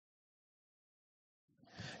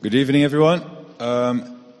Good evening, everyone.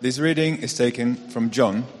 This reading is taken from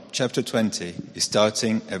John chapter 20,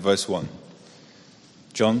 starting at verse 1.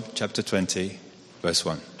 John chapter 20, verse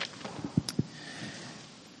 1.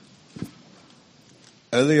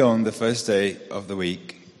 Early on the first day of the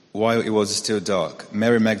week, while it was still dark,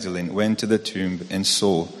 Mary Magdalene went to the tomb and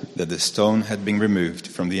saw that the stone had been removed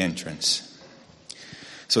from the entrance.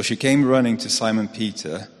 So she came running to Simon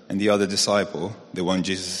Peter and the other disciple, the one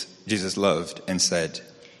Jesus loved, and said,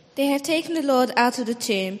 "They have taken the Lord out of the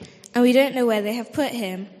tomb, and we don't know where they have put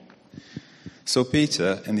him." So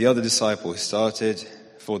Peter and the other disciple started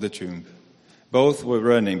for the tomb. Both were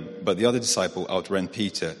running, but the other disciple outran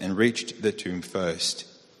Peter and reached the tomb first.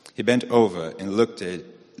 He bent over and looked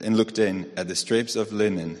in at the strips of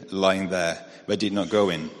linen lying there, but did not go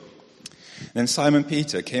in. Then Simon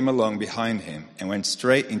Peter came along behind him and went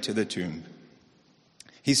straight into the tomb.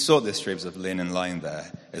 He saw the strips of linen lying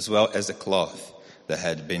there, as well as the cloth that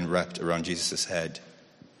had been wrapped around Jesus' head.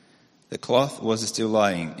 The cloth was still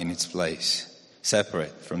lying in its place,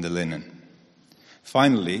 separate from the linen.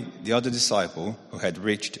 Finally, the other disciple, who had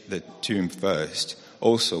reached the tomb first,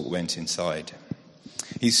 also went inside.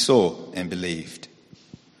 He saw and believed.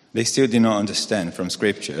 They still did not understand from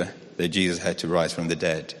Scripture that Jesus had to rise from the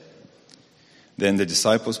dead. Then the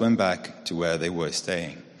disciples went back to where they were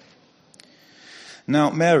staying.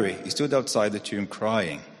 Now Mary stood outside the tomb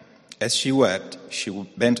crying. As she wept, she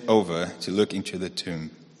bent over to look into the tomb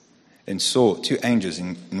and saw two angels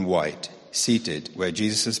in white seated where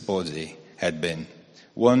Jesus' body had been,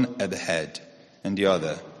 one at the head and the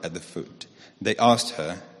other at the foot. They asked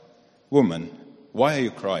her, "Woman, why are you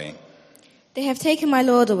crying?" "They have taken my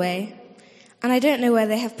Lord away, and I don't know where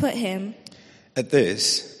they have put him." At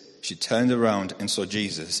this, she turned around and saw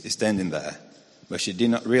Jesus standing there, but she did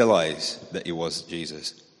not realize that it was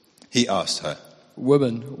Jesus. He asked her,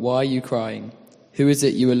 "Woman, why are you crying? Who is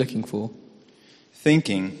it you are looking for?"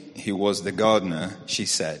 Thinking he was the gardener, she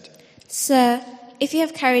said, "Sir, if you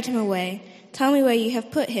have carried him away, tell me where you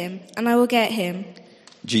have put him, and I will get him."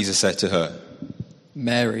 Jesus said to her,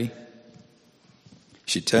 "Mary."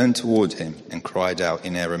 She turned toward him and cried out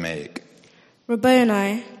in Aramaic,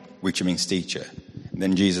 "Rabboni," which means teacher.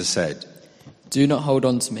 Then Jesus said, "Do not hold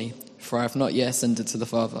on to me, for I have not yet ascended to the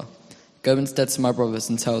Father. Go instead to my brothers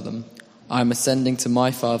and tell them, I am ascending to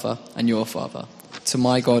my Father and your Father, to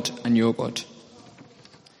my God and your God."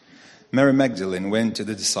 Mary Magdalene went to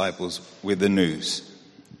the disciples with the news,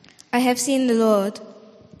 "I have seen the Lord."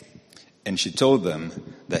 and she told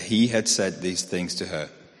them that he had said these things to her.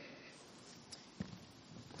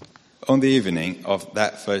 On the evening of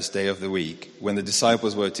that first day of the week, when the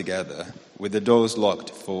disciples were together, with the doors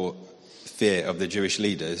locked for fear of the Jewish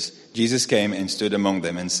leaders, Jesus came and stood among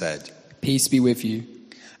them and said, "Peace be with you."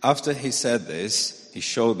 After he said this, he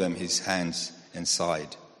showed them his hands and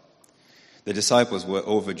side. The disciples were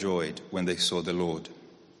overjoyed when they saw the Lord.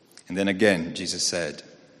 And then again Jesus said,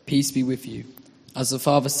 "Peace be with you. As the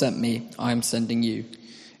Father sent me, I am sending you."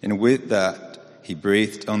 And with that he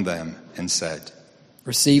breathed on them and said,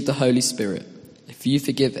 "Receive the Holy Spirit. If you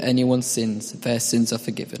forgive anyone's sins, their sins are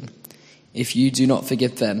forgiven. If you do not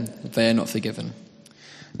forgive them, they are not forgiven."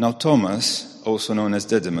 Now Thomas, also known as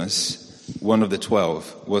Didymus, one of the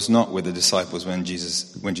 12, was not with the disciples when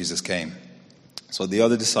Jesus came. So the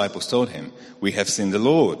other disciples told him, "We have seen the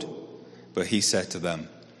Lord." But he said to them,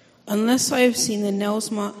 "Unless I have seen the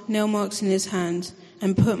nail marks in his hands,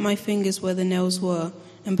 and put my fingers where the nails were,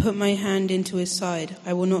 and put my hand into his side,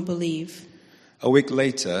 I will not believe." A week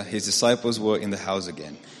later, his disciples were in the house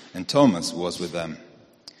again, and Thomas was with them.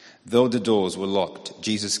 Though the doors were locked,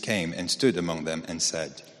 Jesus came and stood among them and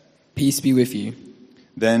said, "Peace be with you.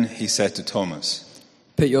 Then he said to Thomas,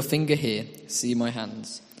 Put your finger here, see my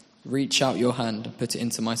hands. Reach out your hand and put it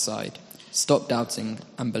into my side. Stop doubting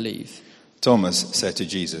and believe." Thomas said to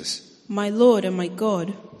Jesus. "My Lord and my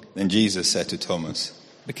God." Then Jesus said to Thomas,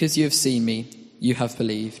 "Because you have seen me, you have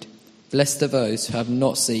believed. Blessed are those who have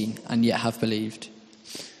not seen and yet have believed."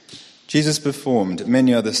 Jesus performed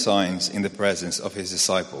many other signs in the presence of his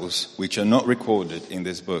disciples, which are not recorded in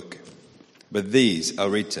this book. But these are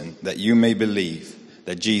written that you may believe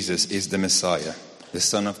that Jesus is the Messiah, the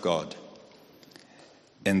Son of God,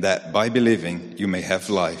 and that by believing you may have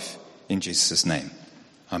life in Jesus' name.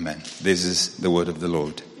 Amen. This is the word of the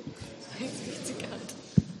Lord.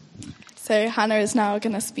 So Hannah is now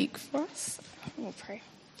going to speak for us. We'll pray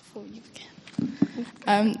before you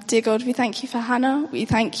begin. Dear God, we thank you for Hannah. We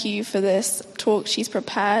thank you for this talk she's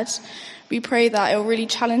prepared. We pray that it will really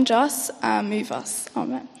challenge us and move us.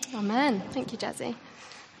 Amen. Amen. Thank you, Jazzy.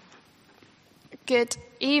 Good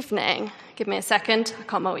evening. Give me a second. I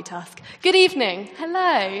can't multitask. Good evening.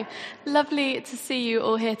 Hello. Lovely to see you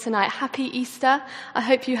all here tonight. Happy Easter. I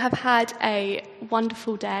hope you have had a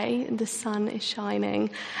wonderful day. The sun is shining.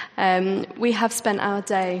 We have spent our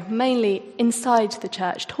day mainly inside the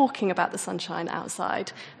church talking about the sunshine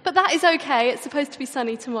outside. But that is okay. It's supposed to be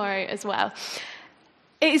sunny tomorrow as well.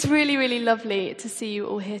 It is really, really lovely to see you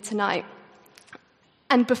all here tonight.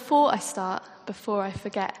 And before I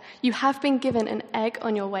forget, you have been given an egg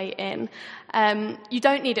on your way in. You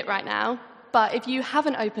don't need it right now, but if you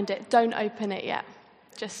haven't opened it, don't open it yet.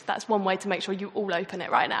 That's one way to make sure you all open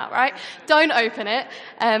it right now, right? Don't open it.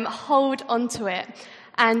 Hold on to it.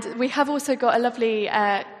 And we have also got a lovely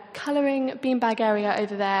colouring beanbag area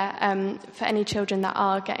over there for any children that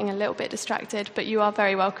are getting a little bit distracted, but you are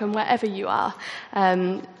very welcome wherever you are.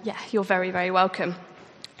 You're very, very welcome.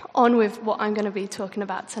 On with what I'm going to be talking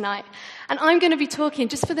about tonight. And I'm going to be talking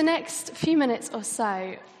just for the next few minutes or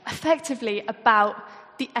so effectively about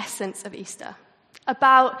the essence of Easter,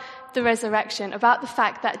 about the resurrection, about the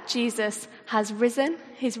fact that Jesus has risen,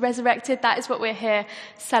 he's resurrected. That is what we're here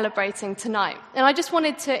celebrating tonight. And I just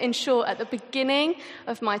wanted to ensure at the beginning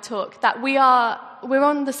of my talk that we're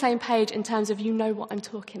on the same page in terms of you know what I'm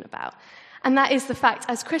talking about. And that is the fact,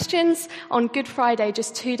 as Christians, on Good Friday,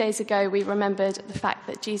 just 2 days ago, we remembered the fact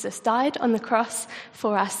that Jesus died on the cross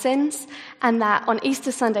for our sins, and that on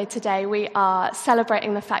Easter Sunday today, we are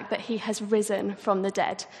celebrating the fact that he has risen from the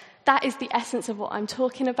dead. That is the essence of what I'm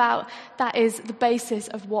talking about. That is the basis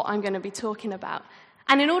of what I'm going to be talking about.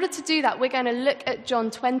 And in order to do that, we're going to look at John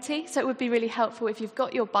 20, so it would be really helpful if you've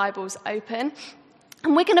got your Bibles open.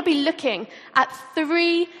 And we're going to be looking at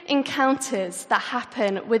 3 encounters that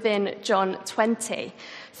happen within John 20.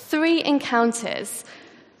 3 encounters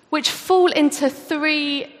which fall into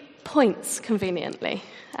 3 points, conveniently,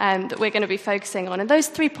 that we're going to be focusing on. And those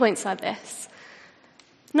 3 points are this.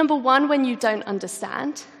 Number 1, when you don't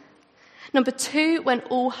understand. Number 2, when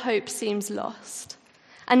all hope seems lost.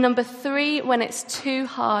 And number 3, when it's too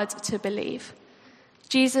hard to believe.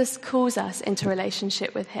 Jesus calls us into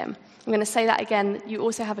relationship with him. I'm going to say that again. You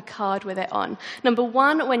also have a card with it on. Number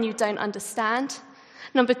 1, when you don't understand.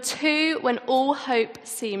 Number 2, when all hope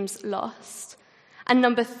seems lost. And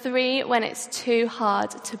number 3, when it's too hard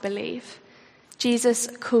to believe. Jesus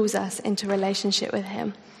calls us into relationship with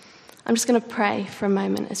him. I'm just going to pray for a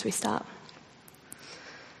moment as we start.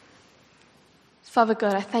 Father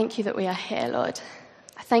God, I thank you that we are here, Lord.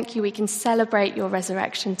 I thank you we can celebrate your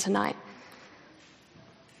resurrection tonight.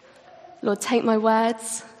 Lord, take my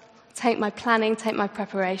words. Take my planning, take my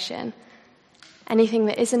preparation. Anything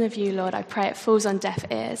that isn't of you, Lord, I pray it falls on deaf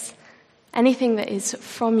ears. Anything that is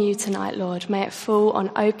from you tonight, Lord, may it fall on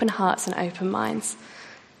open hearts and open minds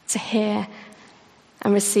to hear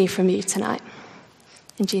and receive from you tonight.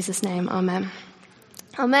 In Jesus' name, amen.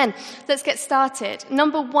 Amen. Let's get started.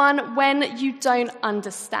 Number 1, when you don't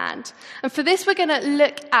understand. And for this, we're going to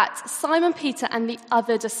look at Simon Peter and the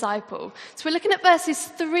other disciple. So we're looking at verses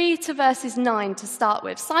 3 to verses 9 to start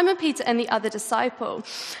with. Simon Peter and the other disciple.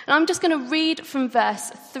 And I'm just going to read from verse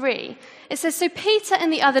 3. It says, "So Peter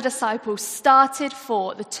and the other disciple started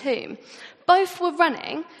for the tomb. Both were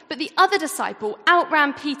running, but the other disciple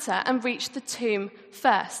outran Peter and reached the tomb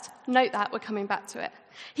first." Note that, we're coming back to it.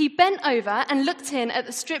 "He bent over and looked in at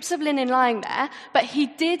the strips of linen lying there, but he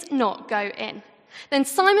did not go in. Then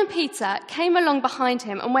Simon Peter came along behind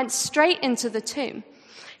him and went straight into the tomb.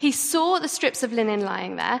 He saw the strips of linen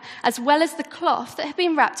lying there, as well as the cloth that had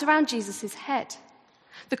been wrapped around Jesus' head.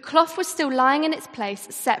 The cloth was still lying in its place,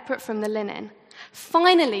 separate from the linen.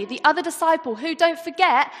 Finally, the other disciple, who, don't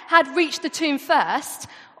forget, had reached the tomb first,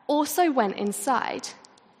 also went inside.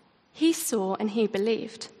 He saw and he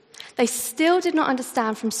believed. They still did not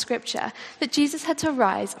understand from Scripture that Jesus had to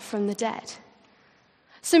rise from the dead."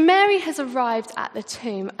 So Mary has arrived at the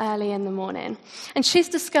tomb early in the morning, and she's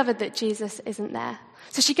discovered that Jesus isn't there.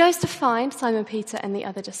 So she goes to find Simon Peter and the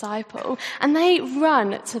other disciple, and they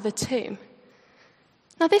run to the tomb.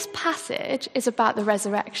 Now, this passage is about the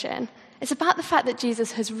resurrection. It's about the fact that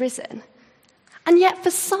Jesus has risen. And yet,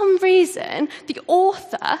 for some reason, the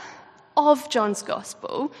author of John's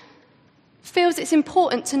Gospel feels it's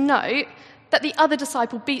important to note that the other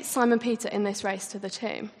disciple beats Simon Peter in this race to the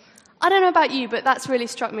tomb. I don't know about you, but that's really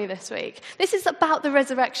struck me this week. This is about the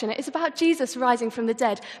resurrection. It's about Jesus rising from the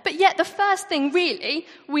dead. But yet the first thing, really,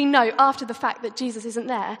 we know after the fact that Jesus isn't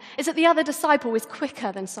there is that the other disciple is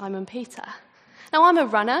quicker than Simon Peter. Now, I'm a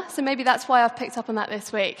runner, so maybe that's why I've picked up on that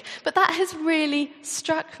this week. But that has really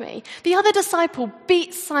struck me. The other disciple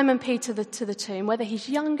beats Simon Peter to the tomb, whether he's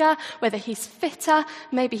younger, whether he's fitter,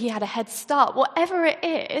 maybe he had a head start. Whatever it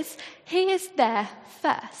is, he is there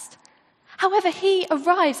first. However, he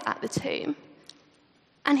arrives at the tomb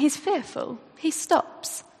and he's fearful. He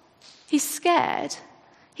stops. He's scared.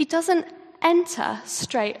 He doesn't enter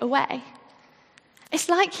straight away. It's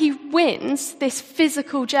like he wins this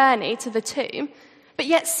physical journey to the tomb, but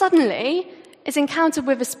yet suddenly is encountered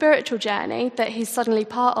with a spiritual journey that he's suddenly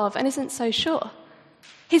part of and isn't so sure.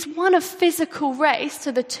 He's won a physical race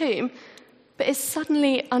to the tomb, but is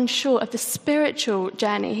suddenly unsure of the spiritual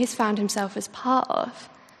journey he's found himself as part of.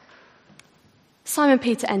 Simon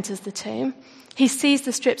Peter enters the tomb. He sees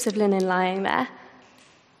the strips of linen lying there.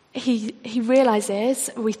 He realizes,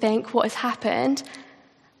 we think, what has happened.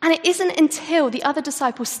 And it isn't until the other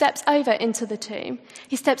disciple steps over into the tomb,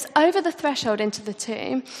 he steps over the threshold into the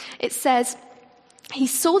tomb, it says, he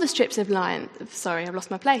saw the strips of linen. Sorry, I've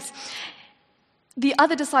lost my place. The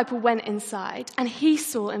other disciple went inside and he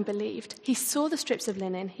saw and believed. He saw the strips of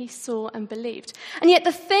linen, he saw and believed. And yet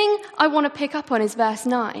the thing I want to pick up on is verse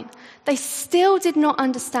 9. They still did not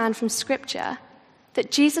understand from Scripture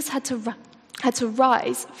that Jesus had to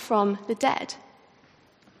rise from the dead.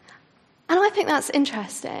 And I think that's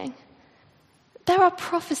interesting. There are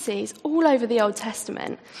prophecies all over the Old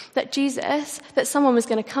Testament that Jesus, that someone was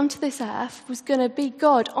going to come to this earth, was going to be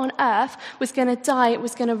God on earth, was going to die,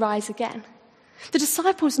 was going to rise again. The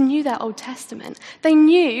disciples knew their Old Testament. They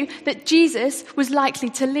knew that Jesus was likely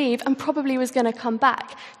to leave and probably was going to come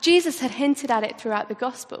back. Jesus had hinted at it throughout the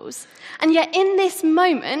Gospels. And yet in this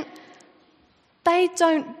moment, they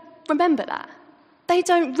don't remember that. They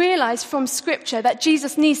don't realize from Scripture that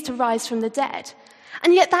Jesus needs to rise from the dead.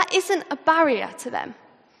 And yet that isn't a barrier to them.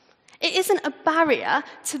 It isn't a barrier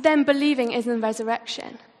to them believing in the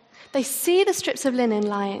resurrection. They see the strips of linen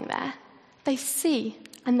lying there. They see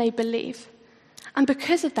and they believe. And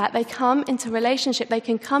because of that, they come into relationship. They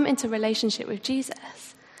can come into relationship with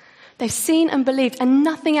Jesus. They've seen and believed, and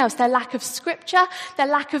nothing else. Their lack of Scripture, their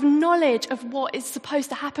lack of knowledge of what is supposed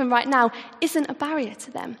to happen right now isn't a barrier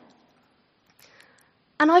to them.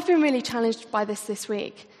 And I've been really challenged by this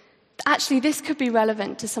week. Actually, this could be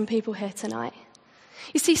relevant to some people here tonight.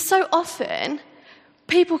 You see, so often,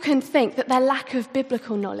 people can think that their lack of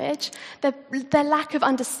biblical knowledge, their lack of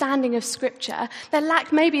understanding of Scripture, their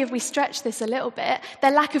lack, maybe if we stretch this a little bit,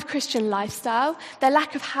 their lack of Christian lifestyle, their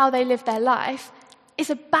lack of how they live their life, is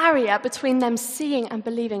a barrier between them seeing and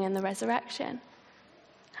believing in the resurrection.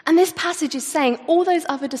 And this passage is saying all those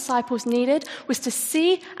other disciples needed was to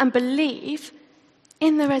see and believe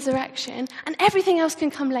in the resurrection, and everything else can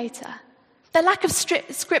come later. Their lack of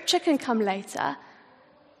Scripture can come later.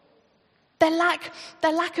 Their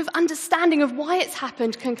lack of understanding of why it's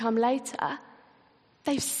happened can come later.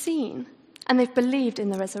 They've seen and they've believed in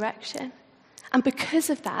the resurrection. And because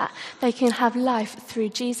of that, they can have life through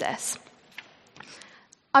Jesus.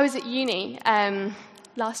 I was at uni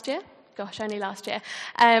last year. Gosh, only last year.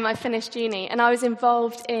 I finished uni and I was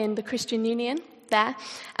involved in the Christian Union there.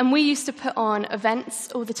 And we used to put on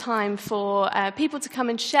events all the time for people to come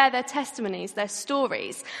and share their testimonies, their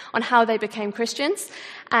stories on how they became Christians.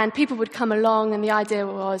 And people would come along, and the idea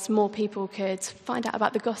was more people could find out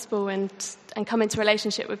about the gospel and come into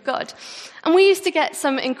relationship with God. And we used to get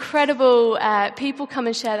some incredible people come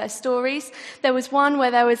and share their stories. There was one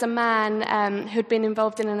where there was a man who'd been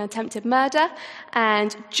involved in an attempted murder,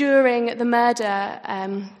 and during the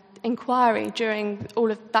murder inquiry, during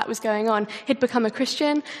all of that was going on, he'd become a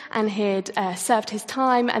Christian and he'd served his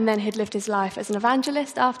time, and then he'd lived his life as an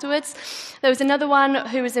evangelist afterwards. There was another one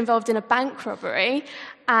who was involved in a bank robbery,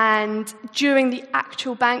 and during the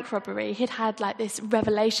actual bank robbery, he'd had like this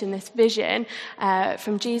revelation, this vision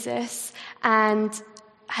from Jesus, and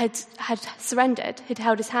had surrendered. He'd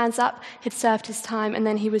held his hands up, he'd served his time, and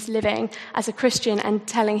then he was living as a Christian and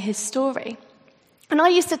telling his story. And I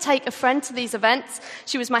used to take a friend to these events.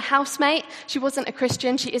 She was my housemate. She wasn't a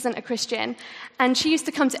Christian. She isn't a Christian. And she used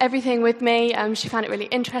to come to everything with me. She found it really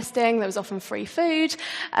interesting. There was often free food.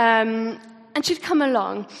 And she'd come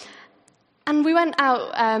along. And we went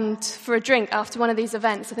out for a drink after one of these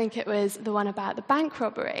events. I think it was the one about the bank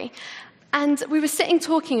robbery. And we were sitting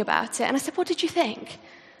talking about it. And I said, "What did you think?"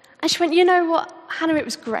 And she went, "You know what, Hannah, it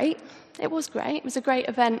was great. It was great. It was a great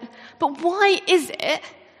event. But why is it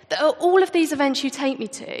that at all of these events you take me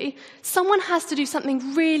to, someone has to do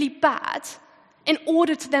something really bad in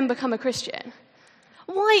order to then become a Christian?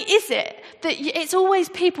 Why is it that it's always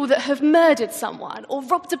people that have murdered someone or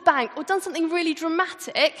robbed a bank or done something really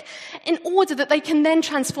dramatic in order that they can then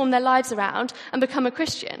transform their lives around and become a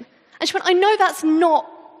Christian?" And she went, "I know that's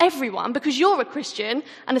not everyone because you're a Christian,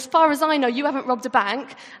 and as far as I know, you haven't robbed a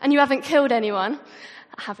bank and you haven't killed anyone."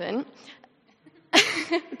 I haven't,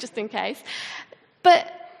 just in case.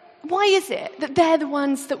 But why is it that they're the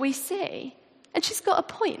ones that we see? And she's got a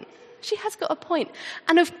point. She has got a point.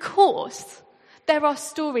 And of course, there are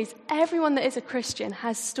stories. Everyone that is a Christian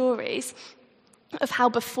has stories of how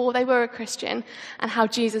before they were a Christian and how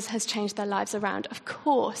Jesus has changed their lives around. Of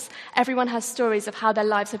course, everyone has stories of how their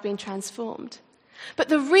lives have been transformed. But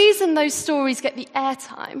the reason those stories get the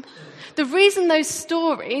airtime, the reason those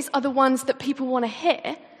stories are the ones that people want to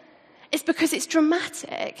hear, is because it's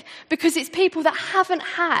dramatic, because it's people that haven't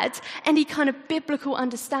had any kind of biblical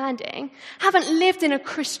understanding, haven't lived in a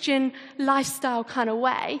Christian lifestyle kind of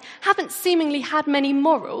way, haven't seemingly had many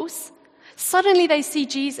morals. Suddenly they see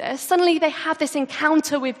Jesus, suddenly they have this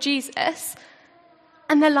encounter with Jesus,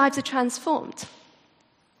 and their lives are transformed.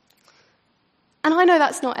 And I know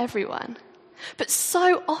that's not everyone. But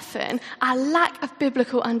so often, our lack of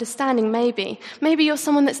biblical understanding, maybe you're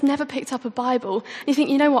someone that's never picked up a Bible, and you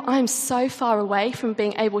think, you know what, I'm so far away from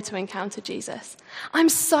being able to encounter Jesus. I'm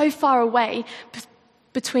so far away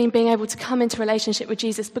between being able to come into relationship with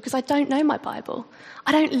Jesus because I don't know my Bible.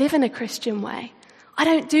 I don't live in a Christian way. I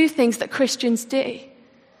don't do things that Christians do.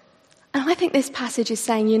 And I think this passage is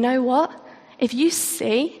saying, you know what? If you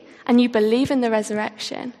see and you believe in the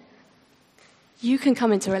resurrection, you can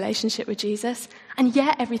come into relationship with Jesus, and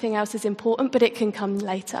yet everything else is important, but it can come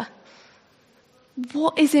later.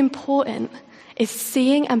 What is important is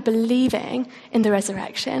seeing and believing in the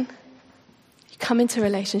resurrection. You come into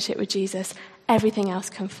relationship with Jesus, everything else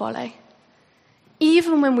can follow.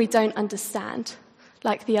 Even when we don't understand,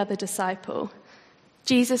 like the other disciple,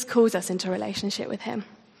 Jesus calls us into relationship with him.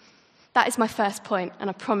 That is my first point, and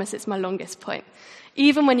I promise it's my longest point.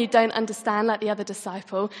 Even when you don't understand like the other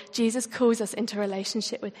disciple, Jesus calls us into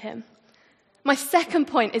relationship with him. My second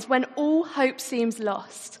point is when all hope seems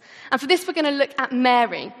lost. And for this, we're going to look at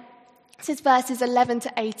Mary. This is verses 11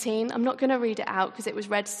 to 18. I'm not going to read it out because it was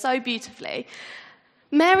read so beautifully.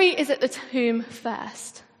 Mary is at the tomb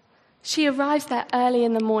first. She arrives there early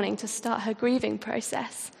in the morning to start her grieving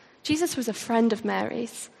process. Jesus was a friend of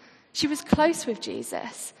Mary's. She was close with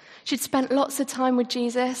Jesus. She'd spent lots of time with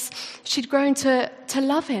Jesus. She'd grown to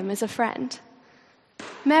love him as a friend.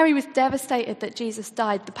 Mary was devastated that Jesus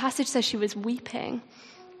died. The passage says she was weeping.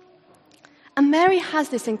 And Mary has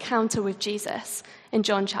this encounter with Jesus in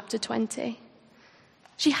John chapter 20.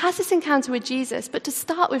 She has this encounter with Jesus, but to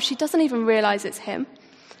start with, she doesn't even realize it's him.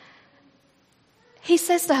 He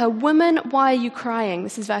says to her, "Woman, why are you crying?"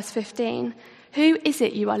 This is verse 15. "Who is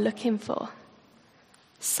it you are looking for?"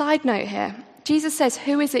 Side note here. Jesus says,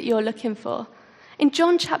 "Who is it you're looking for?" In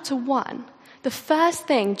John chapter 1, the first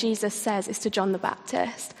thing Jesus says is to John the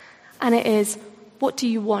Baptist, and it is, "What do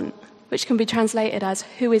you want?" which can be translated as,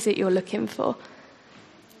 "Who is it you're looking for?"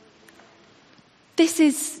 This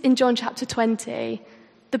is, in John chapter 20,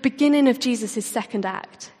 the beginning of Jesus' second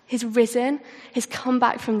act. He's risen, he's come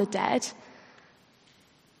back from the dead.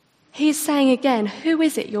 He's saying again, who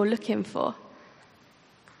is it you're looking for?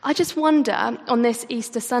 I just wonder, on this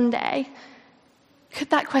Easter Sunday, could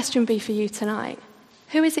that question be for you tonight?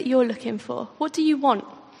 Who is it you're looking for? What do you want?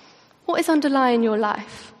 What is underlying your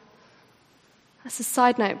life? That's a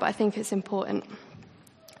side note, but I think it's important.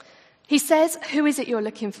 He says, "Who is it you're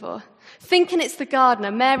looking for?" Thinking it's the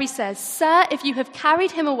gardener, Mary says, "Sir, if you have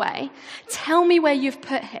carried him away, tell me where you've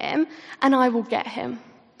put him, and I will get him."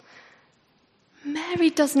 Mary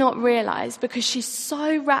does not realize, because she's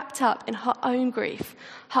so wrapped up in her own grief,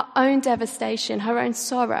 her own devastation, her own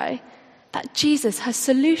sorrow, that Jesus, her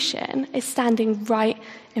solution, is standing right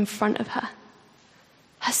in front of her.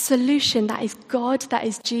 Her solution, that is God, that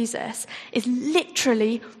is Jesus, is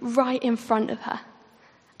literally right in front of her.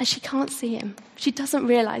 And she can't see him. She doesn't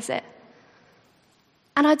realize it.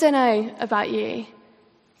 And I don't know about you,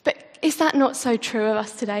 but is that not so true of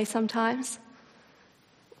us today sometimes?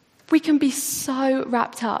 We can be so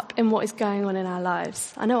wrapped up in what is going on in our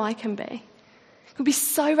lives. I know I can be. We can be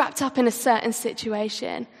so wrapped up in a certain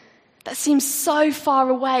situation that seems so far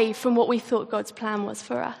away from what we thought God's plan was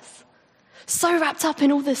for us. So wrapped up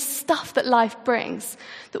in all the stuff that life brings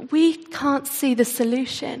that we can't see the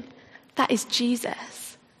solution. That is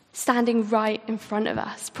Jesus standing right in front of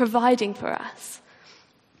us, providing for us.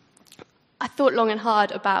 I thought long and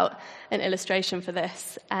hard about an illustration for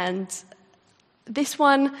this, and this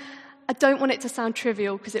one, I don't want it to sound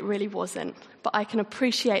trivial because it really wasn't, but I can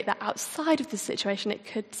appreciate that outside of the situation it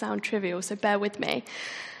could sound trivial, so bear with me.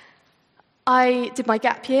 I did my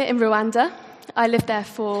gap year in Rwanda. I lived there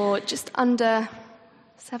for just under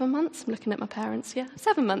 7 months. I'm looking at my parents,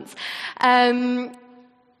 7 months.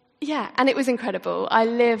 Yeah, and it was incredible. I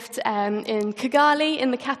lived in Kigali,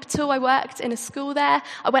 in the capital. I worked in a school there.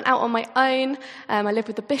 I went out on my own. I lived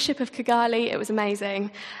with the Bishop of Kigali. It was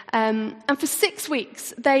amazing. And for 6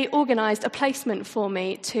 weeks, they organised a placement for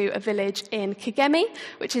me to a village in Kigeme,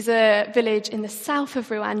 which is a village in the south of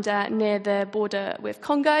Rwanda near the border with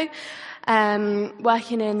Congo,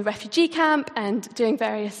 working in refugee camp and doing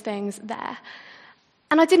various things there.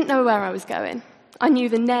 And I didn't know where I was going. I knew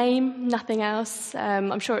the name, nothing else.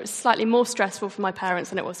 I'm sure it was slightly more stressful for my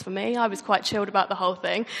parents than it was for me. I was quite chilled about the whole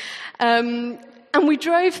thing. And we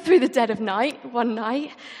drove through the dead of night one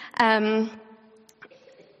night. And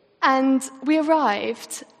we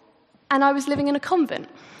arrived, and I was living in a convent.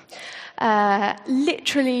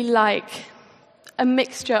 Literally like a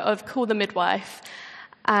mixture of Call the Midwife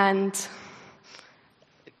and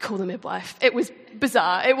Call the Midwife. It was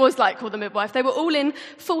bizarre. It was like Call the Midwife. They were all in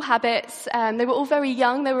full habits. They were all very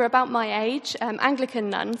young. They were about my age. Anglican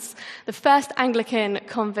nuns. The first Anglican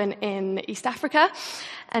convent in East Africa.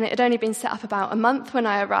 And it had only been set up about a month when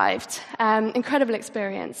I arrived. Incredible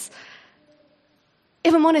experience.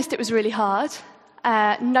 If I'm honest, it was really hard.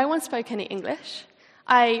 No one spoke any English.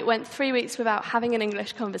 I went 3 weeks without having an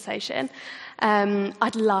English conversation.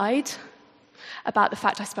 I'd lied about the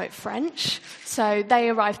fact I spoke French. So they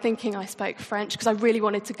arrived thinking I spoke French because I really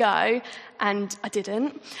wanted to go, and I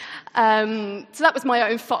didn't. So that was my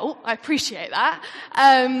own fault. I appreciate that.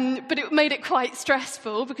 But it made it quite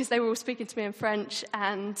stressful because they were all speaking to me in French,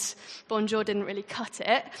 and bonjour didn't really cut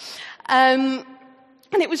it.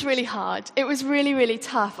 And it was really hard. It was really, really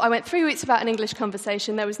tough. I went 3 weeks without an English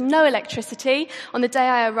conversation. There was no electricity. On the day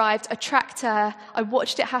I arrived, a tractor, I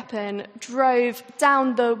watched it happen, drove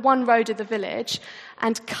down the one road of the village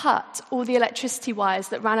and cut all the electricity wires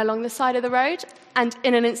that ran along the side of the road. And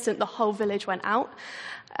in an instant, the whole village went out.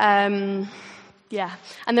 And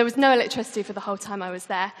there was no electricity for the whole time I was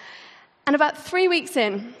there. And about 3 weeks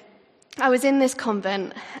in, I was in this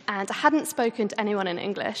convent, and I hadn't spoken to anyone in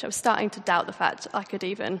English. I was starting to doubt the fact I could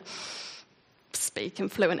even speak in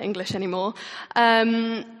fluent English anymore.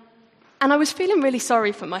 And I was feeling really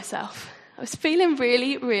sorry for myself. I was feeling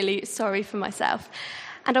really, really sorry for myself.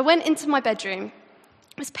 And I went into my bedroom.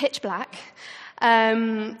 It was pitch black.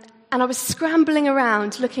 And I was scrambling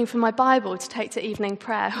around looking for my Bible to take to evening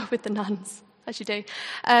prayer with the nuns, as you do.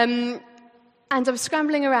 And I was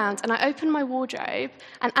scrambling around, and I opened my wardrobe,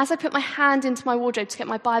 and as I put my hand into my wardrobe to get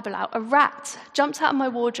my Bible out, a rat jumped out of my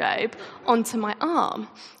wardrobe onto my arm,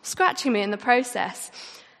 scratching me in the process.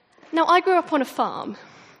 Now, I grew up on a farm.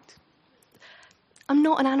 I'm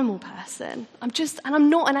not an animal person. I'm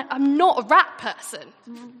not a rat person.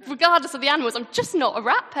 Regardless of the animals, I'm just not a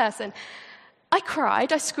rat person. I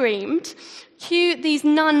cried, I screamed. Cue these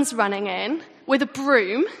nuns running in with a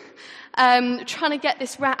broom, trying to get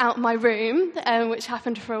this rat out of my room, which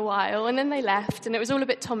happened for a while, and then they left, and it was all a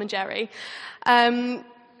bit Tom and Jerry. And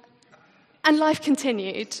life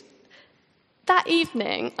continued. That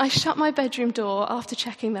evening, I shut my bedroom door after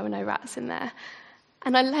checking there were no rats in there,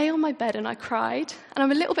 and I lay on my bed and I cried, and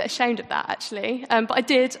I'm a little bit ashamed of that, actually, but I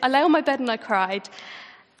did. I lay on my bed and I cried,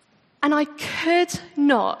 and I could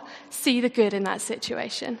not see the good in that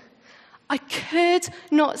situation. I could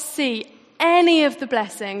not see any of the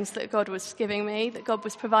blessings that God was giving me, that God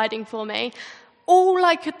was providing for me. All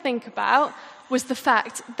I could think about was the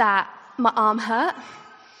fact that my arm hurt,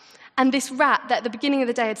 and this rat that at the beginning of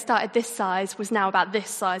the day had started this size was now about this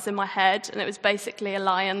size in my head, and it was basically a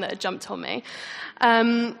lion that had jumped on me.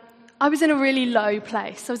 I was in a really low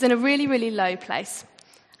place. I was in a really, really low place.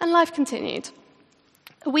 And life continued.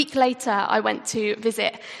 A week later, I went to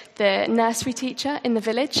visit the nursery teacher in the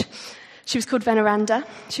village. She was called Veneranda.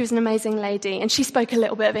 She was an amazing lady, and she spoke a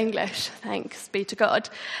little bit of English, thanks be to God.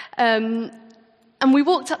 And we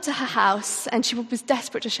walked up to her house, and she was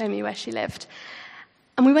desperate to show me where she lived.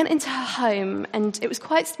 And we went into her home, and it was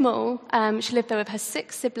quite small. She lived there with her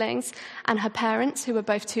 6 siblings and her parents, who were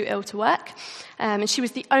both too ill to work. And she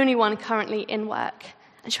was the only one currently in work.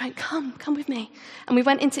 And she went, come with me. And we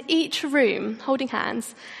went into each room, holding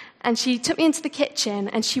hands, and she took me into the kitchen,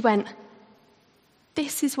 and she went,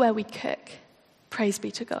 "This is where we cook. Praise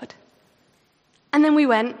be to God." And then we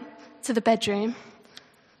went to the bedroom,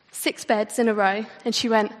 6 beds in a row, and she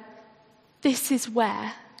went, "This is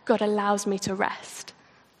where God allows me to rest.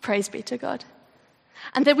 Praise be to God."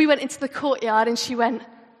 And then we went into the courtyard, and she went,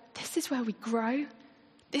 "This is where we grow.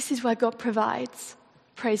 This is where God provides.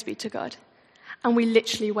 Praise be to God." And we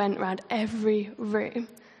literally went around every room.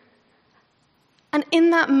 And in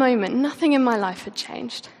that moment, nothing in my life had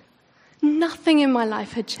changed. Nothing in my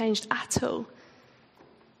life had changed at all.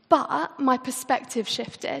 But my perspective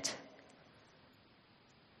shifted.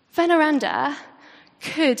 Veneranda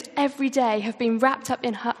could every day have been wrapped up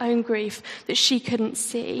in her own grief that she couldn't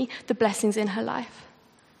see the blessings in her life.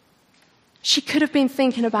 She could have been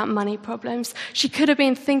thinking about money problems. She could have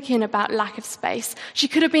been thinking about lack of space. She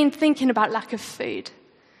could have been thinking about lack of food.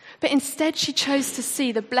 But instead, she chose to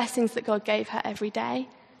see the blessings that God gave her every day.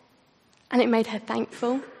 And it made her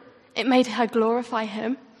thankful. It made her glorify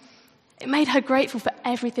him. It made her grateful for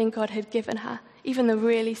everything God had given her, even the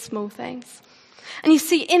really small things. And you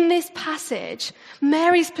see, in this passage,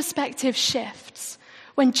 Mary's perspective shifts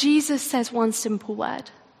when Jesus says one simple word,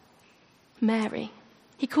 Mary.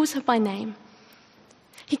 He calls her by name.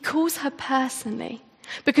 He calls her personally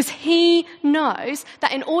because he knows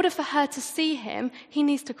that in order for her to see him, he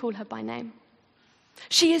needs to call her by name.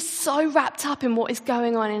 She is so wrapped up in what is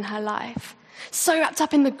going on in her life, so wrapped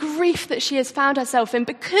up in the grief that she has found herself in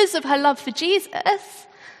because of her love for Jesus,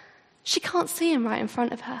 she can't see him right in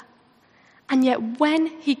front of her. And yet when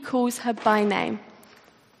he calls her by name,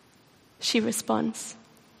 she responds.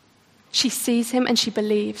 She sees him and she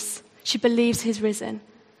believes. She believes he's risen.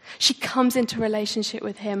 She comes into relationship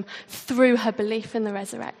with him through her belief in the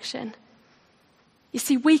resurrection. You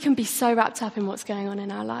see, we can be so wrapped up in what's going on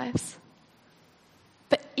in our lives.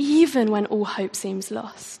 But even when all hope seems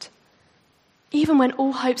lost, even when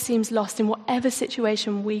all hope seems lost in whatever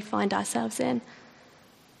situation we find ourselves in,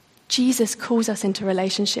 Jesus calls us into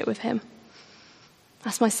relationship with him.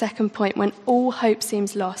 That's my second point. When all hope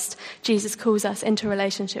seems lost, Jesus calls us into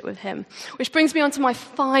relationship with him. Which brings me on to my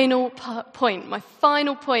final point,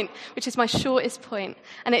 which is my shortest point.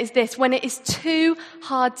 And it is this: when it is too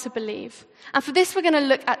hard to believe. And for this, we're going to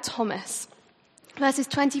look at Thomas. Verses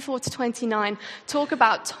 24 to 29 talk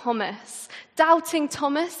about Thomas. Doubting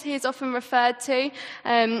Thomas, he is often referred to.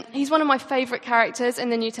 He's one of my favourite characters in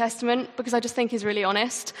the New Testament because I just think he's really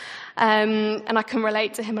honest. And I can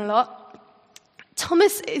relate to him a lot.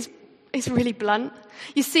 Thomas is really blunt.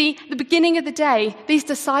 You see, the beginning of the day, these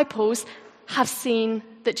disciples have seen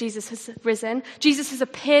that Jesus has risen. Jesus has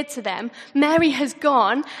appeared to them. Mary has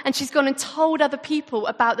gone, and she's gone and told other people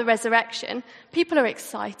about the resurrection. People are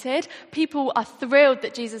excited. People are thrilled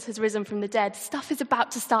that Jesus has risen from the dead. Stuff is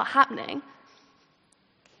about to start happening.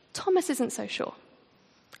 Thomas isn't so sure.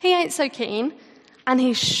 He ain't so keen, and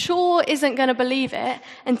he sure isn't going to believe it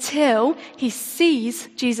until he sees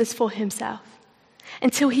Jesus for himself.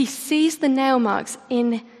 Until he sees the nail marks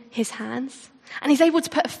in his hands, and he's able to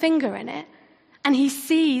put a finger in it, and he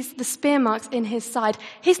sees the spear marks in his side.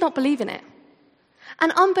 He's not believing it.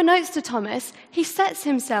 And unbeknownst to Thomas, he sets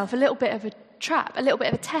himself a little bit of a trap, a little bit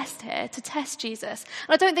of a test here to test Jesus.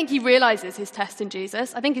 And I don't think he realizes he's testing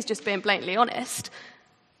Jesus. I think he's just being blatantly honest.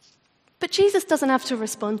 But Jesus doesn't have to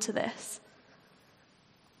respond to this.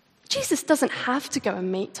 Jesus doesn't have to go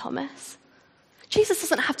and meet Thomas. Jesus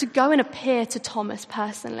doesn't have to go and appear to Thomas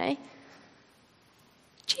personally.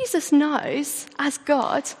 Jesus knows, as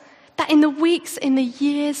God, that in the weeks, in the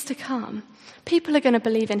years to come, people are going to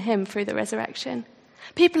believe in him through the resurrection.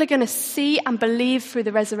 People are going to see and believe through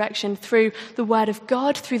the resurrection, through the word of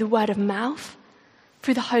God, through the word of mouth,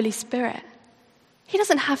 through the Holy Spirit. He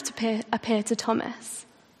doesn't have to appear to Thomas.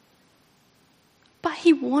 But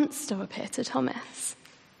he wants to appear to Thomas.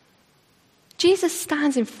 Jesus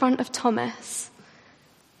stands in front of Thomas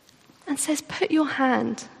and says, put your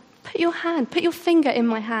finger in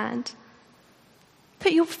my hand.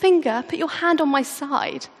 Put your hand on my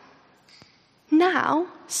side. Now,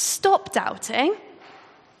 stop doubting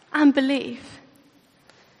and believe.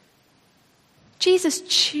 Jesus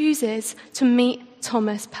chooses to meet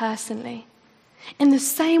Thomas personally, in the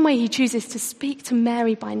same way he chooses to speak to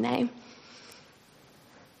Mary by name.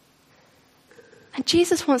 And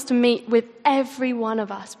Jesus wants to meet with every one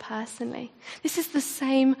of us personally. This is the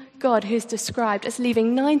same God who is described as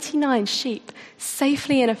leaving 99 sheep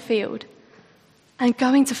safely in a field and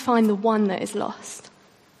going to find the one that is lost.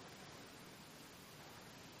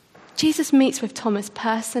 Jesus meets with Thomas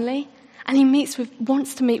personally, and he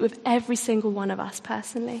wants to meet with every single one of us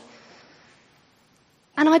personally.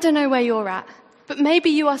 And I don't know where you're at, but maybe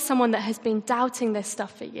you are someone that has been doubting this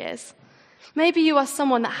stuff for years. Maybe you are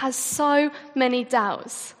someone that has so many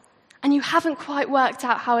doubts and you haven't quite worked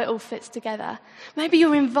out how it all fits together. Maybe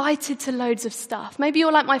you're invited to loads of stuff. Maybe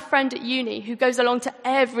you're like my friend at uni who goes along to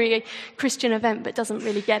every Christian event but doesn't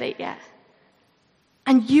really get it yet.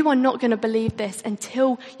 And you are not going to believe this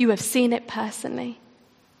until you have seen it personally.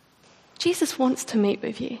 Jesus wants to meet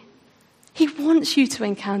with you. He wants you to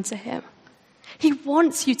encounter him. He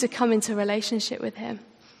wants you to come into relationship with him.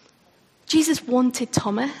 Jesus wanted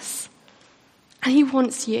Thomas. And he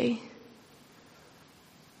wants you.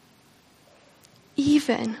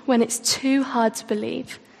 Even when it's too hard to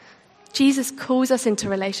believe, Jesus calls us into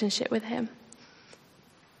relationship with him.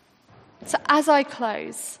 So as I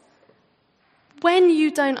close, when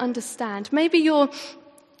you don't understand, maybe your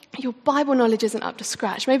Bible knowledge isn't up to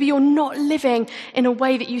scratch. Maybe you're not living in a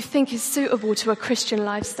way that you think is suitable to a Christian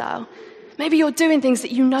lifestyle. Maybe you're doing things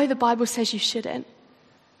that you know the Bible says you shouldn't.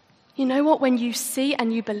 You know what? When you see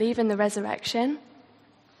and you believe in the resurrection,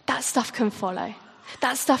 that stuff can follow.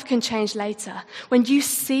 That stuff can change later. When you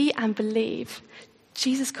see and believe,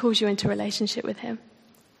 Jesus calls you into relationship with him.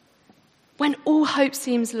 When all hope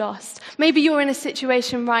seems lost, maybe you're in a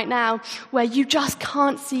situation right now where you just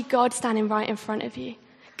can't see God standing right in front of you,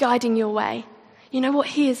 guiding your way. You know what?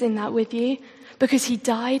 He is in that with you because he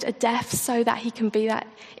died a death so that he can be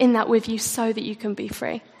in that with you so that you can be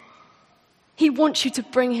free. He wants you to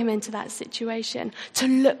bring him into that situation, to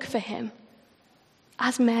look for him,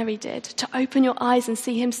 as Mary did, to open your eyes and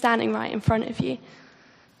see him standing right in front of you.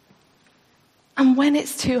 And when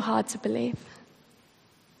it's too hard to believe,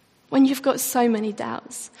 when you've got so many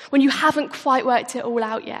doubts, when you haven't quite worked it all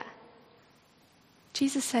out yet,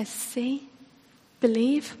 Jesus says, see,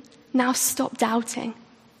 believe, now stop doubting.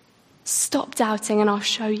 Stop doubting and I'll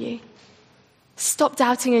show you. Stop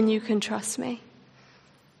doubting and you can trust me.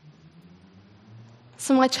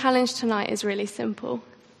 So my challenge tonight is really simple,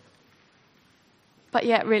 but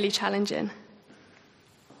yet really challenging.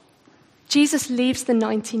 Jesus leaves the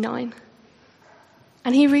 99,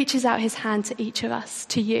 and he reaches out his hand to each of us,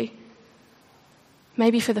 to you.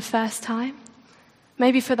 Maybe for the first time,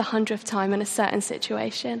 maybe for the 100th time in a certain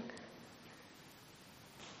situation.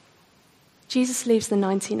 Jesus leaves the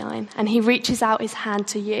 99, and he reaches out his hand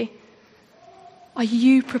to you. Are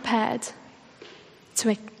you prepared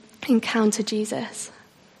to encounter Jesus,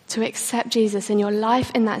 to accept Jesus in your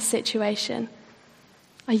life in that situation?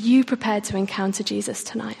 Are you prepared to encounter Jesus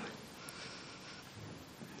tonight?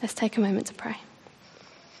 Let's take a moment to pray.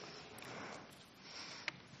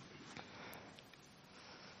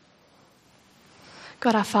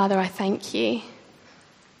 God our Father, I thank you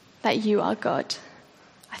that you are God.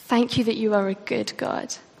 I thank you that you are a good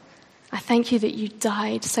God. I thank you that you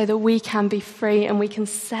died so that we can be free and we can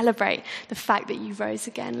celebrate the fact that you rose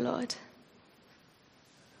again, Lord.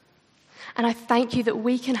 And I thank you that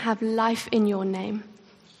we can have life in your name.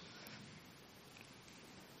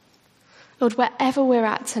 Lord, wherever we're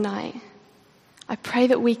at tonight, I pray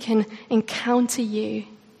that we can encounter you,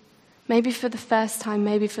 maybe for the first time,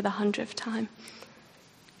 maybe for the 100th time,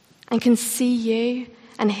 and can see you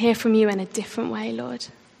and hear from you in a different way, Lord.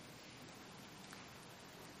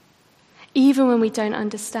 Even when we don't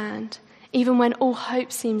understand, even when all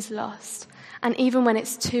hope seems lost, and even when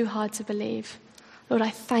it's too hard to believe, Lord,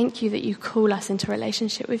 I thank you that you call us into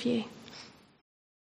relationship with you.